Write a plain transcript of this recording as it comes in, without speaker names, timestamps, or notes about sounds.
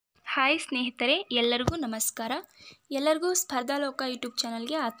Hi ಸ್ನೇಹಿತರೆ, ಎಲ್ಲರಿಗೂ ನಮಸ್ಕಾರ. ಎಲ್ಲರಿಗೂ ಸ್ಪರ್ಧಾಲೋಕ ಯೂಟ್ಯೂಬ್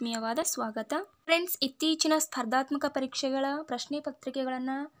ಚಾನಲ್ಗೆ ಆತ್ಮೀಯವಾದ ಸ್ವಾಗತ. ಫ್ರೆಂಡ್ಸ್, ಇತ್ತೀಚಿನ ಸ್ಪರ್ಧಾತ್ಮಕ ಪರೀಕ್ಷೆಗಳ ಪ್ರಶ್ನೆ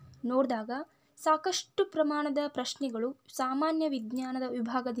ಪತ್ರಿಕೆಗಳನ್ನು ನೋಡಿದಾಗ ಸಾಕಷ್ಟು ಪ್ರಮಾಣದ ಪ್ರಶ್ನೆಗಳು ಸಾಮಾನ್ಯ ವಿಜ್ಞಾನದ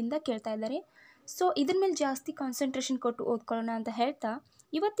ವಿಭಾಗದಿಂದ ಕೇಳ್ತಾ ಇದ್ದಾರೆ. ಸೊ ಇದ್ರ ಮೇಲೆ ಜಾಸ್ತಿ ಕಾನ್ಸಂಟ್ರೇಷನ್ ಕೊಟ್ಟು ಓದ್ಕೊಳ್ಳೋಣ ಅಂತ ಹೇಳ್ತಾ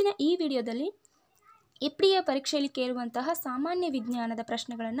ಇವತ್ತಿನ ಈ ವಿಡಿಯೋದಲ್ಲಿ ಎಪ್ರಿಯ ಪರೀಕ್ಷೆಯಲ್ಲಿ ಕೇಳುವಂತಹ ಸಾಮಾನ್ಯ ವಿಜ್ಞಾನದ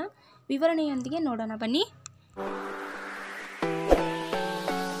ಪ್ರಶ್ನೆಗಳನ್ನು ವಿವರಣೆಯೊಂದಿಗೆ ನೋಡೋಣ ಬನ್ನಿ.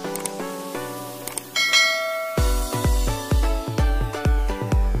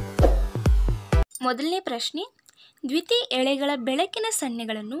 ಮೊದಲನೇ ಪ್ರಶ್ನೆ, ದ್ವಿತೀಯ ಎಳೆಗಳ ಬೆಳಕಿನ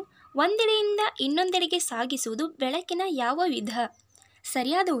ಸನ್ನೆಗಳನ್ನು ಒಂದೆಡೆಯಿಂದ ಇನ್ನೊಂದೆಡೆಗೆ ಸಾಗಿಸುವುದು ಬೆಳಕಿನ ಯಾವ ವಿಧ?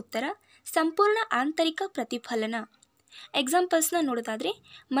 ಸರಿಯಾದ ಉತ್ತರ ಸಂಪೂರ್ಣ ಆಂತರಿಕ ಪ್ರತಿಫಲನ. ಎಕ್ಸಾಂಪಲ್ಸ್ನ ನೋಡೋದಾದರೆ,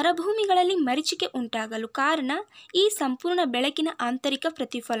 ಮರುಭೂಮಿಗಳಲ್ಲಿ ಮರೀಚಿಕೆ ಉಂಟಾಗಲು ಕಾರಣ ಈ ಸಂಪೂರ್ಣ ಬೆಳಕಿನ ಆಂತರಿಕ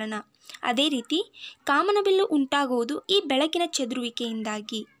ಪ್ರತಿಫಲನ. ಅದೇ ರೀತಿ ಕಾಮನಬಿಲ್ಲು ಉಂಟಾಗುವುದು ಈ ಬೆಳಕಿನ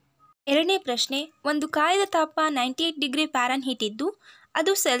ಚೆದುರುವಿಕೆಯಿಂದಾಗಿ. ಎರಡನೇ ಪ್ರಶ್ನೆ, ಒಂದು ಕಾಯದ ತಾಪ 98 ಡಿಗ್ರಿ ಫ್ಯಾರನ್ಹೀಟ್ ಇದ್ದು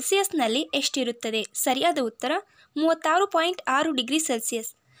ಅದು ಸೆಲ್ಸಿಯಸ್ನಲ್ಲಿ ಎಷ್ಟಿರುತ್ತದೆ? ಸರಿಯಾದ ಉತ್ತರ 36.6 ಡಿಗ್ರಿ ಸೆಲ್ಸಿಯಸ್.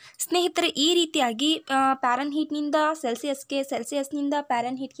 ಸ್ನೇಹಿತರೆ, ಈ ರೀತಿಯಾಗಿ ಫ್ಯಾರನ್ಹೀಟ್ನಿಂದ ಸೆಲ್ಸಿಯಸ್ಗೆ, ಸೆಲ್ಸಿಯಸ್ನಿಂದ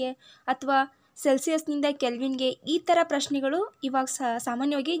ಫ್ಯಾರನ್ಹೀಟ್ಗೆ ಅಥವಾ ಸೆಲ್ಸಿಯಸ್ನಿಂದ ಕೆಲ್ವಿನ್ಗೆ ಈ ಥರ ಪ್ರಶ್ನೆಗಳು ಇವಾಗ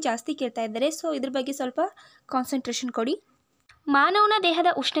ಸಾಮಾನ್ಯವಾಗಿ ಜಾಸ್ತಿ ಕೇಳ್ತಾ ಇದ್ದಾರೆ. ಸೊ ಇದ್ರ ಬಗ್ಗೆ ಸ್ವಲ್ಪ ಕಾನ್ಸಂಟ್ರೇಷನ್ ಕೊಡಿ. ಮಾನವನ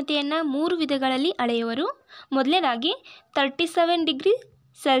ದೇಹದ ಉಷ್ಣತೆಯನ್ನು 3 ವಿಧಗಳಲ್ಲಿ ಅಳೆಯುವರು. ಮೊದಲನೇದಾಗಿ 37 ಡಿಗ್ರಿ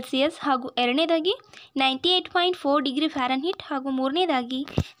ಸೆಲ್ಸಿಯಸ್ ಹಾಗೂ ಎರಡನೇದಾಗಿ 98.4 ಡಿಗ್ರಿ ಫ್ಯಾರನ್ಹೀಟ್ ಹಾಗೂ ಮೂರನೇದಾಗಿ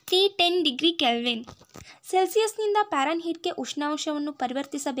 310 ಡಿಗ್ರಿ ಕೆಲ್ವಿನ್. ಸೆಲ್ಸಿಯಸ್ನಿಂದ ಫ್ಯಾರನ್ಹೀಟ್ಗೆ ಉಷ್ಣಾಂಶವನ್ನು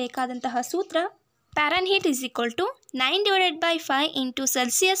ಪರಿವರ್ತಿಸಬೇಕಾದಂತಹ ಸೂತ್ರ ಫ್ಯಾರನ್ಹೀಟ್ = 9/5 ಇಂಟು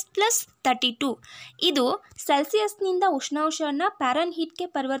ಸೆಲ್ಸಿಯಸ್ ಪ್ಲಸ್ 32. ಇದು ಸೆಲ್ಸಿಯಸ್ನಿಂದ ಉಷ್ಣಾಂಶವನ್ನು ಫ್ಯಾರನ್ಹೀಟ್ಗೆ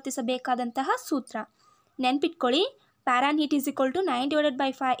ಪರಿವರ್ತಿಸಬೇಕಾದಂತಹ ಸೂತ್ರ. ನೆನ್ಪಿಟ್ಕೊಳ್ಳಿ, ಫ್ಯಾರನ್ಹೀಟ್ =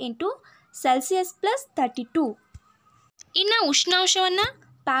 9/5 ಇಂಟು ಸೆಲ್ಸಿಯಸ್ ಪ್ಲಸ್ 32. ಇನ್ನು ಉಷ್ಣಾಂಶವನ್ನು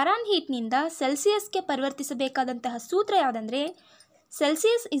ಫ್ಯಾರನ್ಹೀಟ್ನಿಂದ ಸೆಲ್ಸಿಯಸ್ಗೆ ಪರಿವರ್ತಿಸಬೇಕಾದಂತಹ ಸೂತ್ರ ಯಾವುದಂದರೆ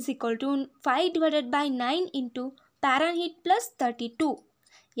ಸೆಲ್ಸಿಯಸ್ = 5/9 ಇಂಟು ಫ್ಯಾರನ್ಹೀಟ್ ಪ್ಲಸ್ 32.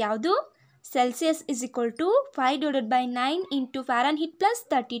 ಯಾವುದು? Celsius = 5/9 into Fahrenheit plus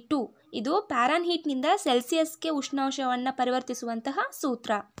 32. ಇದು ಫ್ಯಾರನ್ಹೀಟ್ನಿಂದ ಸೆಲ್ಸಿಯಸ್ಗೆ ಉಷ್ಣಾಂಶವನ್ನು ಪರಿವರ್ತಿಸುವಂತಹ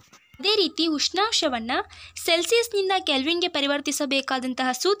ಸೂತ್ರ. ಅದೇ ರೀತಿ ಉಷ್ಣಾಂಶವನ್ನು ಸೆಲ್ಸಿಯಸ್ನಿಂದ ಕೆಲ್ವಿನ್ಗೆ ಪರಿವರ್ತಿಸಬೇಕಾದಂತಹ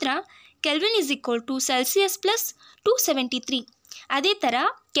ಸೂತ್ರ ಕೆಲ್ವಿನ್ = ಸೆಲ್ಸಿಯಸ್ ಪ್ಲಸ್ 273. ಅದೇ ಥರ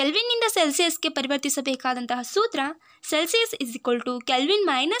ಕೆಲ್ವಿನ್ನಿಂದ ಸೆಲ್ಸಿಯಸ್ಗೆ ಪರಿವರ್ತಿಸಬೇಕಾದಂತಹ ಸೂತ್ರ Celsius = kelvin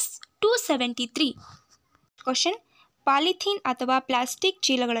minus 273. Question, polythene ಅಥವಾ ಪ್ಲಾಸ್ಟಿಕ್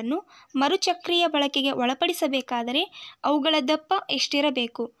ಚೀಲಗಳನ್ನು ಮರುಚಕ್ರೀಯ ಬಳಕೆಗೆ ಒಳಪಡಿಸಬೇಕಾದರೆ ಅವುಗಳ ದಪ್ಪ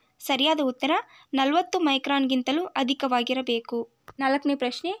ಎಷ್ಟಿರಬೇಕು? ಸರಿಯಾದ ಉತ್ತರ 40 ಮೈಕ್ರಾನ್ಗಿಂತಲೂ ಅಧಿಕವಾಗಿರಬೇಕು. ನಾಲ್ಕನೇ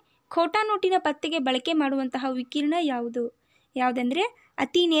ಪ್ರಶ್ನೆ, ಖೋಟಾ ನೋಟಿನ ಪತ್ತೆಗೆ ಬಳಕೆ ಮಾಡುವಂತಹ ವಿಕಿರಣ ಯಾವುದೆಂದರೆ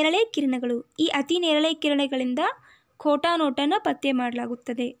ಅತಿ ನೇರಳೆ ಕಿರಣಗಳು. ಈ ಅತಿ ನೇರಳೆ ಕಿರಣಗಳಿಂದ ಖೋಟಾ ನೋಟನ್ನು ಪತ್ತೆ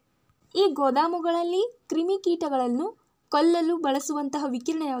ಮಾಡಲಾಗುತ್ತದೆ. ಈ ಗೋದಾಮುಗಳಲ್ಲಿ ಕ್ರಿಮಿಕೀಟಗಳನ್ನು ಕೊಲ್ಲಲು ಬಳಸುವಂತಹ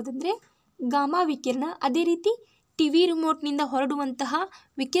ವಿಕಿರಣ ಯಾವುದೆಂದರೆ ಗಾಮಾ ವಿಕಿರಣ. ಅದೇ ರೀತಿ ಟಿವಿ ರಿಮೋಟ್ನಿಂದ ಹೊರಡುವಂತಹ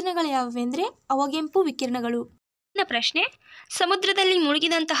ವಿಕಿರಣಗಳು ಯಾವುವು ಅಂದರೆ ಅವಗೆಂಪು ವಿಕಿರಣಗಳು. ಇನ್ನು ಪ್ರಶ್ನೆ, ಸಮುದ್ರದಲ್ಲಿ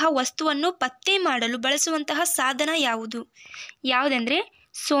ಮುಳುಗಿದಂತಹ ವಸ್ತುವನ್ನು ಪತ್ತೆ ಮಾಡಲು ಬಳಸುವಂತಹ ಸಾಧನ ಯಾವುದೆಂದರೆ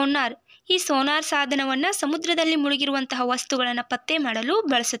ಸೋನಾರ್. ಈ ಸೋನಾರ್ ಸಾಧನವನ್ನು ಸಮುದ್ರದಲ್ಲಿ ಮುಳುಗಿರುವಂತಹ ವಸ್ತುಗಳನ್ನು ಪತ್ತೆ ಮಾಡಲು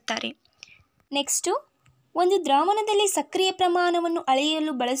ಬಳಸುತ್ತಾರೆ. ನೆಕ್ಸ್ಟು, ಒಂದು ದ್ರಾವಣದಲ್ಲಿ ಸಕ್ಕರೆಯ ಪ್ರಮಾಣವನ್ನು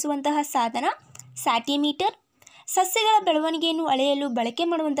ಅಳೆಯಲು ಬಳಸುವಂತಹ ಸಾಧನ ಸ್ಯಾಟಿಮೀಟರ್. ಸಸ್ಯಗಳ ಬೆಳವಣಿಗೆಯನ್ನು ಅಳೆಯಲು ಬಳಕೆ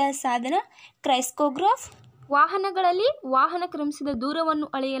ಮಾಡುವಂತಹ ಸಾಧನ ಕ್ರೈಸ್ಕೋಗ್ರಾಫ್. ವಾಹನಗಳಲ್ಲಿ ವಾಹನ ಕ್ರಮಿಸಿದ ದೂರವನ್ನು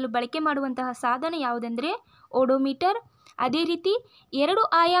ಅಳೆಯಲು ಬಳಕೆ ಮಾಡುವಂತಹ ಸಾಧನ ಯಾವುದೆಂದರೆ ಓಡೋಮೀಟರ್. ಅದೇ ರೀತಿ 2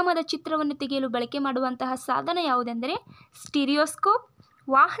 ಆಯಾಮದ ಚಿತ್ರವನ್ನು ತೆಗೆಯಲು ಬಳಕೆ ಮಾಡುವಂತಹ ಸಾಧನ ಯಾವುದೆಂದರೆ ಸ್ಟೀರಿಯೋಸ್ಕೋಪ್.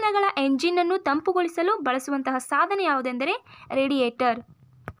 ವಾಹನಗಳ ಎಂಜಿನನ್ನು ತಂಪುಗೊಳಿಸಲು ಬಳಸುವಂತಹ ಸಾಧನ ಯಾವುದೆಂದರೆ ರೇಡಿಯೇಟರ್.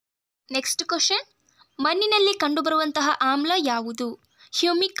 ನೆಕ್ಸ್ಟ್ ಕ್ವಶನ್, ಮಣ್ಣಿನಲ್ಲಿ ಕಂಡುಬರುವಂತಹ ಆಮ್ಲ ಯಾವುದು?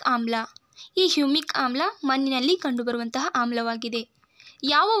 ಹ್ಯೂಮಿಕ್ ಆಮ್ಲ. ಈ ಹ್ಯೂಮಿಕ್ ಆಮ್ಲ ಮಣ್ಣಿನಲ್ಲಿ ಕಂಡುಬರುವಂತಹ ಆಮ್ಲವಾಗಿದೆ.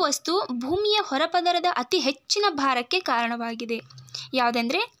 ಯಾವ ವಸ್ತು ಭೂಮಿಯ ಹೊರಪದರದ ಅತಿ ಹೆಚ್ಚಿನ ಭಾರಕ್ಕೆ ಕಾರಣವಾಗಿದೆ?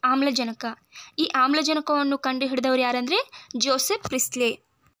 ಯಾವುದೆಂದರೆ ಆಮ್ಲಜನಕ. ಈ ಆಮ್ಲಜನಕವನ್ನು ಕಂಡುಹಿಡಿದವರು ಯಾರಂದರೆ ಜೋಸೆಫ್ ಪ್ರಿಸ್ಲೆ.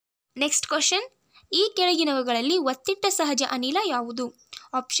 ನೆಕ್ಸ್ಟ್ ಕ್ವಶನ್, ಈ ಕೆಳಗಿನವುಗಳಲ್ಲಿ ಒತ್ತಿಟ್ಟ ಸಹಜ ಅನಿಲ ಯಾವುದು?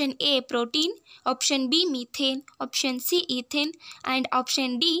 Option A protein, option B methane, option C ethane and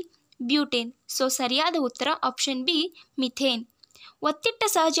option D butane. So ಸರಿಯಾದ ಉತ್ತರ ಆಪ್ಷನ್ ಬಿ ಮಿಥೇನ್. ಒತ್ತಿಟ್ಟ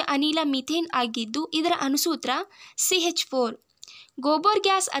ಸಹಜ ಅನಿಲ ಮಿಥೇನ್ ಆಗಿದ್ದು ಇದರ ಅಣುಸೂತ್ರ CH4. ಗೋಬರ್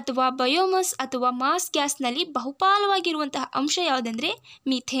ಗ್ಯಾಸ್ ಅಥವಾ ಬಯೋಮಾಸ್ ಅಥವಾ ಮಾಸ್ ಗ್ಯಾಸ್ನಲ್ಲಿ ಬಹುಪಾಲವಾಗಿರುವಂತಹ ಅಂಶ ಯಾವುದೆಂದರೆ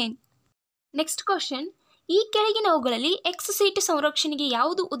ಮಿಥೇನ್. ನೆಕ್ಸ್ಟ್ ಕ್ವಶನ್, ಈ ಕೆಳಗಿನವುಗಳಲ್ಲಿ ಎಕ್ಸ್-ಸೈಟ್ ಸಂರಕ್ಷಣೆಗೆ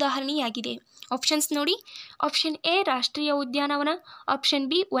ಯಾವುದು ಉದಾಹರಣೆಯಾಗಿದೆ? ಆಪ್ಷನ್ಸ್ ನೋಡಿ. ಆಪ್ಷನ್ ಎ ರಾಷ್ಟ್ರೀಯ ಉದ್ಯಾನವನ, ಆಪ್ಷನ್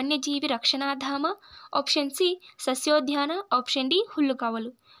ಬಿ ವನ್ಯಜೀವಿ ರಕ್ಷಣಾಧಾಮ, ಆಪ್ಷನ್ ಸಿ ಸಸ್ಯೋದ್ಯಾನ, ಆಪ್ಷನ್ ಡಿ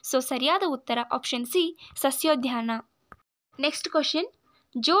ಹುಲ್ಲುಗಾವಲು. ಸೊ ಸರಿಯಾದ ಉತ್ತರ ಆಪ್ಷನ್ ಸಿ ಸಸ್ಯೋದ್ಯಾನ. ನೆಕ್ಸ್ಟ್ ಕ್ವಶನ್,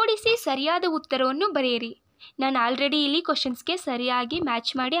 ಜೋಡಿಸಿ ಸರಿಯಾದ ಉತ್ತರವನ್ನು ಬರೆಯಿರಿ. ನಾನು ಆಲ್ರೆಡಿ ಇಲ್ಲಿ ಕ್ವಶನ್ಸ್ಗೆ ಸರಿಯಾಗಿ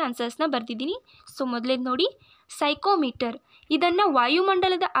ಮ್ಯಾಚ್ ಮಾಡಿ ಆನ್ಸರ್ಸ್ನ ಬರೆದಿದ್ದೀನಿ. ಸೊ ಮೊದಲೇದು ನೋಡಿ, ಸೈಕೋಮೀಟರ್. ಇದನ್ನು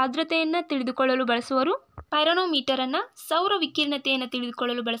ವಾಯುಮಂಡಲದ ಆರ್ದ್ರತೆಯನ್ನು ತಿಳಿದುಕೊಳ್ಳಲು ಬಳಸುವರು. ಪೈರೋನೋಮೀಟರನ್ನು ಸೌರ ವಿಕಿರಣತೆಯನ್ನು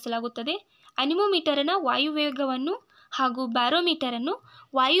ತಿಳಿದುಕೊಳ್ಳಲು ಬಳಸಲಾಗುತ್ತದೆ. ಅನಿಮೋಮೀಟರನ್ನು ವಾಯುವೇಗವನ್ನು ಹಾಗೂ ಬ್ಯಾರೋಮೀಟರನ್ನು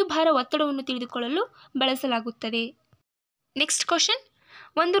ವಾಯುಭಾರ ಒತ್ತಡವನ್ನು ತಿಳಿದುಕೊಳ್ಳಲು ಬಳಸಲಾಗುತ್ತದೆ. ನೆಕ್ಸ್ಟ್ ಕ್ವಶನ್,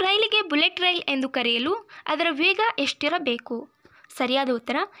 ಒಂದು ರೈಲಿಗೆ ಬುಲೆಟ್ ರೈಲ್ ಎಂದು ಕರೆಯಲು ಅದರ ವೇಗ ಎಷ್ಟಿರಬೇಕು? ಸರಿಯಾದ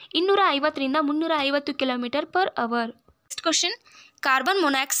ಉತ್ತರ 250ರಿಂದ 350 km/h. ನೆಕ್ಸ್ಟ್ ಕ್ವಶನ್, ಕಾರ್ಬನ್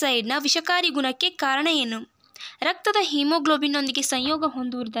ಮೊನಾಕ್ಸೈಡ್ನ ವಿಷಕಾರಿ ಗುಣಕ್ಕೆ ಕಾರಣ ಏನು? ರಕ್ತದ ಹಿಮೋಗ್ಲೋಬಿನ್ನೊಂದಿಗೆ ಸಂಯೋಗ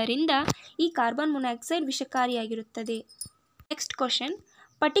ಹೊಂದುವುದರಿಂದ ಈ ಕಾರ್ಬನ್ ಮೊನಾಕ್ಸೈಡ್ ವಿಷಕಾರಿಯಾಗಿರುತ್ತದೆ. ನೆಕ್ಸ್ಟ್ ಕ್ವಶನ್,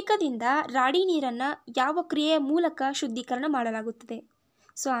 ಪಟಿಕದಿಂದ ರಾಡಿ ನೀರನ್ನು ಯಾವ ಕ್ರಿಯೆಯ ಮೂಲಕ ಶುದ್ಧೀಕರಣ ಮಾಡಲಾಗುತ್ತದೆ?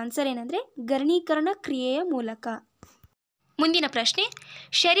 ಸೊ ಆನ್ಸರ್ ಏನಂದರೆ ಗರಣೀಕರಣ ಕ್ರಿಯೆಯ ಮೂಲಕ. ಮುಂದಿನ ಪ್ರಶ್ನೆ,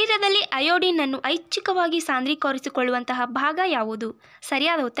 ಶರೀರದಲ್ಲಿ ಅಯೋಡಿನನ್ನು ಐಚ್ಛಿಕವಾಗಿ ಸಾಂದ್ರೀಕರಿಸಿಕೊಳ್ಳುವಂತಹ ಭಾಗ ಯಾವುದು?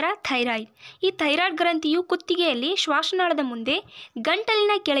 ಸರಿಯಾದ ಉತ್ತರ ಥೈರಾಯ್ಡ್. ಈ ಥೈರಾಯ್ಡ್ ಗ್ರಂಥಿಯು ಕುತ್ತಿಗೆಯಲ್ಲಿ ಶ್ವಾಸನಾಳದ ಮುಂದೆ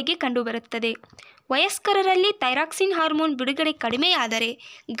ಗಂಟಲಿನ ಕೆಳಗೆ ಕಂಡುಬರುತ್ತದೆ. ವಯಸ್ಕರಲ್ಲಿ ಥೈರಾಕ್ಸಿನ್ ಹಾರ್ಮೋನ್ ಬಿಡುಗಡೆ ಕಡಿಮೆಯಾದರೆ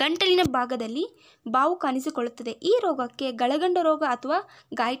ಗಂಟಲಿನ ಭಾಗದಲ್ಲಿ ಬಾವು ಕಾಣಿಸಿಕೊಳ್ಳುತ್ತದೆ. ಈ ರೋಗಕ್ಕೆ ಗಳಗಂಡ ರೋಗ ಅಥವಾ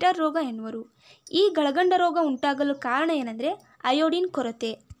ಗಾಯ್ಟರ್ ರೋಗ ಎನ್ನುವರು. ಈ ಗಳಗಂಡ ರೋಗ ಉಂಟಾಗಲು ಕಾರಣ ಏನಂದರೆ ಅಯೋಡಿನ್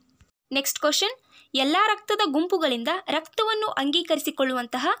ಕೊರತೆ. ನೆಕ್ಸ್ಟ್ ಕ್ವಶನ್, ಎಲ್ಲ ರಕ್ತದ ಗುಂಪುಗಳಿಂದ ರಕ್ತವನ್ನು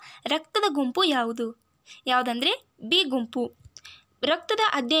ಅಂಗೀಕರಿಸಿಕೊಳ್ಳುವಂತಹ ರಕ್ತದ ಗುಂಪು ಯಾವುದು? ಯಾವುದಂದರೆ ಬಿ ಗುಂಪು. ರಕ್ತದ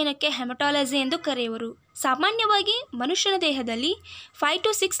ಅಧ್ಯಯನಕ್ಕೆ ಹೆಮಟಾಲಜಿ ಎಂದು ಕರೆಯುವರು. ಸಾಮಾನ್ಯವಾಗಿ ಮನುಷ್ಯನ ದೇಹದಲ್ಲಿ 5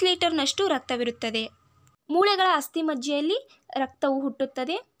 to 6 ಲೀಟರ್ನಷ್ಟು ರಕ್ತವಿರುತ್ತದೆ. ಮೂಳೆಗಳ ಅಸ್ಥಿಮಜ್ಜೆಯಲ್ಲಿ ರಕ್ತವು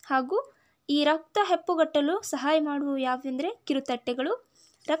ಹುಟ್ಟುತ್ತದೆ ಹಾಗೂ ಈ ರಕ್ತ ಹೆಪ್ಪುಗಟ್ಟಲು ಸಹಾಯ ಮಾಡುವ ಯಾವೆಂದರೆ ಕಿರುತಟ್ಟೆಗಳು.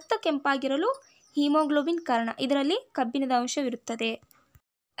 ರಕ್ತ ಕೆಂಪಾಗಿರಲು ಹಿಮೋಗ್ಲೋಬಿನ್ ಕಾರಣ. ಇದರಲ್ಲಿ ಕಬ್ಬಿಣದ ಅಂಶವಿರುತ್ತದೆ.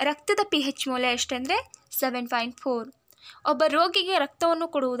 ರಕ್ತದ pH ಮೌಲ್ಯ ಎಷ್ಟೆಂದರೆ 7.4. ಒಬ್ಬ ರೋಗಿಗೆ ರಕ್ತವನ್ನು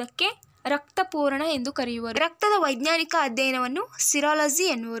ಕೊಡುವುದಕ್ಕೆ ರಕ್ತಪೂರಣ ಎಂದು ಕರೆಯುವರು. ರಕ್ತದ ವೈಜ್ಞಾನಿಕ ಅಧ್ಯಯನವನ್ನು ಸಿರಾಲಜಿ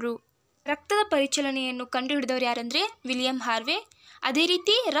ಎನ್ನುವರು. ರಕ್ತದ ಪರಿಚಲನೆಯನ್ನು ಕಂಡುಹಿಡಿದವರು ಯಾರಂದರೆ ವಿಲಿಯಂ ಹಾರ್ವೆ. ಅದೇ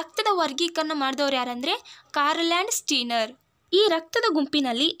ರೀತಿ ರಕ್ತದ ವರ್ಗೀಕರಣ ಮಾಡಿದವರು ಯಾರಂದರೆ ಕಾರ್ಲ್ ಆ್ಯಂಡ್ ಸ್ಟೀನರ್. ಈ ರಕ್ತದ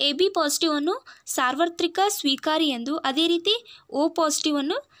ಗುಂಪಿನಲ್ಲಿ AB ಪಾಸಿಟಿವ್ ಅನ್ನು ಸಾರ್ವತ್ರಿಕ ಸ್ವೀಕಾರಿ ಎಂದು, ಅದೇ ರೀತಿ O ಪಾಸಿಟಿವ್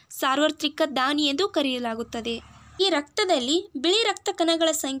ಅನ್ನು ಸಾರ್ವತ್ರಿಕ ದಾನಿ ಎಂದು ಕರೆಯಲಾಗುತ್ತದೆ. ಈ ರಕ್ತದಲ್ಲಿ ಬಿಳಿ ರಕ್ತ ಕಣಗಳ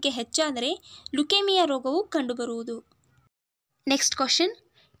ಸಂಖ್ಯೆ ಹೆಚ್ಚಾದರೆ ಲುಕೇಮಿಯಾ ರೋಗವು ಕಂಡುಬರುವುದು. ನೆಕ್ಸ್ಟ್ ಕ್ವಶನ್,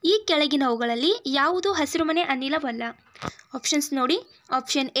 ಈ ಕೆಳಗಿನವುಗಳಲ್ಲಿ ಯಾವುದು ಹಸಿರುಮನೆ ಅನಿಲವಲ್ಲ? ಆಪ್ಷನ್ಸ್ ನೋಡಿ.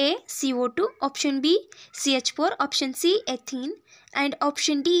 Option A CO2, option B CH4, option C ಎಥೀನ್ and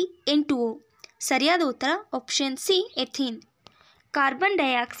option D N2O. ಸರಿಯಾದ ಉತ್ತರ option C ಎಥೀನ್. Carbon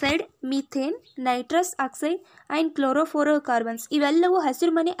dioxide, methane, nitrous oxide and chlorofluoro carbons ಇವೆಲ್ಲವೂ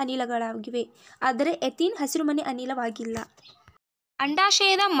ಹಸಿರುಮನೆ ಅನಿಲಗಳಾಗಿವೆ. ಆದರೆ ಎಥೀನ್ ಹಸಿರುಮನೆ ಅನಿಲವಾಗಿಲ್ಲ.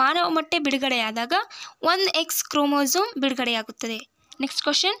 ಅಂಡಾಶಯದ ಮಾನವ ಮೊಟ್ಟೆ ಬಿಡುಗಡೆಯಾದಾಗ 1X ಕ್ರೋಮೋಸೋಮ್ ಬಿಡುಗಡೆಯಾಗುತ್ತದೆ. ನೆಕ್ಸ್ಟ್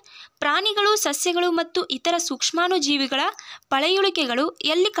ಕ್ವಶನ್, ಪ್ರಾಣಿಗಳು, ಸಸ್ಯಗಳು ಮತ್ತು ಇತರ ಸೂಕ್ಷ್ಮಾಣುಜೀವಿಗಳ ಪಳೆಯುಳಿಕೆಗಳು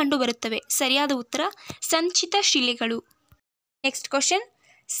ಎಲ್ಲಿ ಕಂಡುಬರುತ್ತವೆ? ಸರಿಯಾದ ಉತ್ತರ ಸಂಚಿತ ಶಿಲೆಗಳು. ನೆಕ್ಸ್ಟ್ ಕ್ವಶನ್,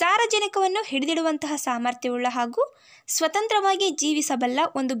 ಸಾರಜನಕವನ್ನು ಹಿಡಿದಿಡುವಂತಹ ಸಾಮರ್ಥ್ಯವುಳ್ಳ ಹಾಗೂ ಸ್ವತಂತ್ರವಾಗಿ ಜೀವಿಸಬಲ್ಲ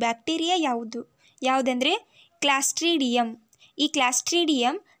ಒಂದು ಬ್ಯಾಕ್ಟೀರಿಯಾ ಯಾವುದು? ಯಾವುದೆಂದರೆ ಕ್ಲಾಸ್ಟ್ರೀಡಿಯಂ. ಈ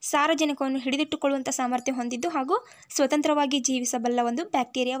ಕ್ಲಾಸ್ಟ್ರೀಡಿಯಂ ಸಾರಜನಕವನ್ನು ಹಿಡಿದಿಟ್ಟುಕೊಳ್ಳುವಂಥ ಸಾಮರ್ಥ್ಯ ಹೊಂದಿದ್ದು ಹಾಗೂ ಸ್ವತಂತ್ರವಾಗಿ ಜೀವಿಸಬಲ್ಲ ಒಂದು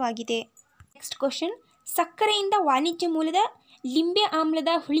ಬ್ಯಾಕ್ಟೀರಿಯಾವಾಗಿದೆ. ನೆಕ್ಸ್ಟ್ ಕ್ವಶನ್, ಸಕ್ಕರೆಯಿಂದ ವಾಣಿಜ್ಯ ಮೂಲದ ಲಿಂಬೆ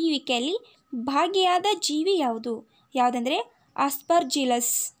ಆಮ್ಲದ ಹುಳಿಯುವಿಕೆಯಲ್ಲಿ ಭಾಗಿಯಾದ ಜೀವಿ ಯಾವುದು? ಯಾವುದೆಂದರೆ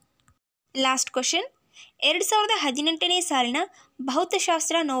ಆಸ್ಪರ್ಜಿಲಸ್. ಲಾಸ್ಟ್ ಕ್ವಶನ್, 2018ನೇ ಸಾಲಿನ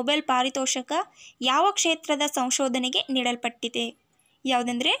ಭೌತಶಾಸ್ತ್ರ ನೊಬೆಲ್ ಪಾರಿತೋಷಕ ಯಾವ ಕ್ಷೇತ್ರದ ಸಂಶೋಧನೆಗೆ ನೀಡಲ್ಪಟ್ಟಿದೆ?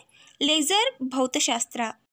 ಯಾವುದೆಂದರೆ ಲೇಸರ್ ಭೌತಶಾಸ್ತ್ರ.